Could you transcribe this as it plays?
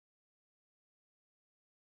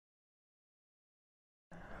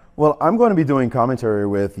Well, I'm going to be doing commentary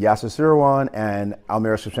with Yasser Seirawan and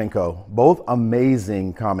Almira Shevchenko, both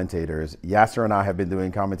amazing commentators. Yasser and I have been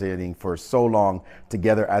doing commentating for so long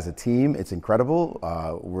together as a team. It's incredible.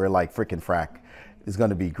 We're like frickin' frack. It's going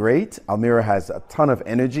to be great. Almira has a ton of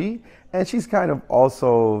energy, and she's kind of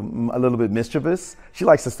also a little bit mischievous. She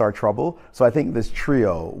likes to start trouble. So I think this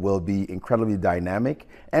trio will be incredibly dynamic,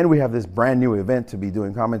 and we have this brand new event to be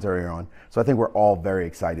doing commentary on. So I think we're all very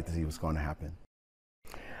excited to see what's going to happen.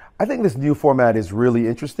 I think this new format is really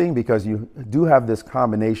interesting because you do have this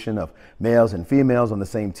combination of males and females on the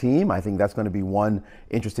same team. I think that's going to be one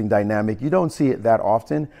interesting dynamic. You don't see it that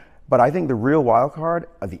often, but I think the real wild card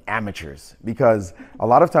are the amateurs, because a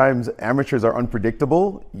lot of times amateurs are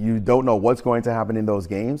unpredictable. You don't know what's going to happen in those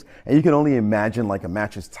games, and you can only imagine like a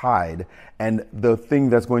match is tied, and the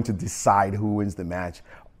thing that's going to decide who wins the match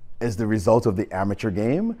is the result of the amateur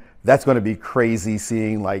game. That's going to be crazy,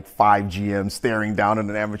 seeing like 5 GMs staring down on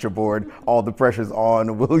an amateur board. All the pressure's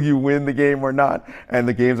on. Will you win the game or not? And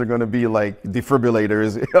the games are going to be like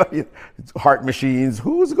defibrillators, heart machines.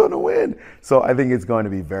 Who's going to win? So I think it's going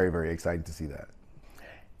to be very, very exciting to see that.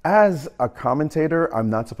 As a commentator,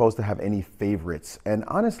 I'm not supposed to have any favorites. And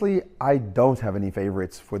honestly, I don't have any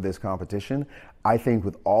favorites for this competition. I think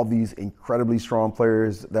with all these incredibly strong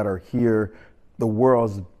players that are here, the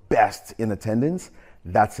world's best in attendance,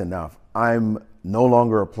 that's enough. I'm no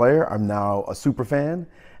longer a player, I'm now a super fan,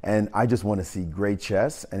 and I just want to see great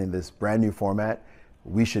chess, and in this brand new format,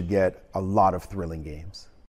 we should get a lot of thrilling games.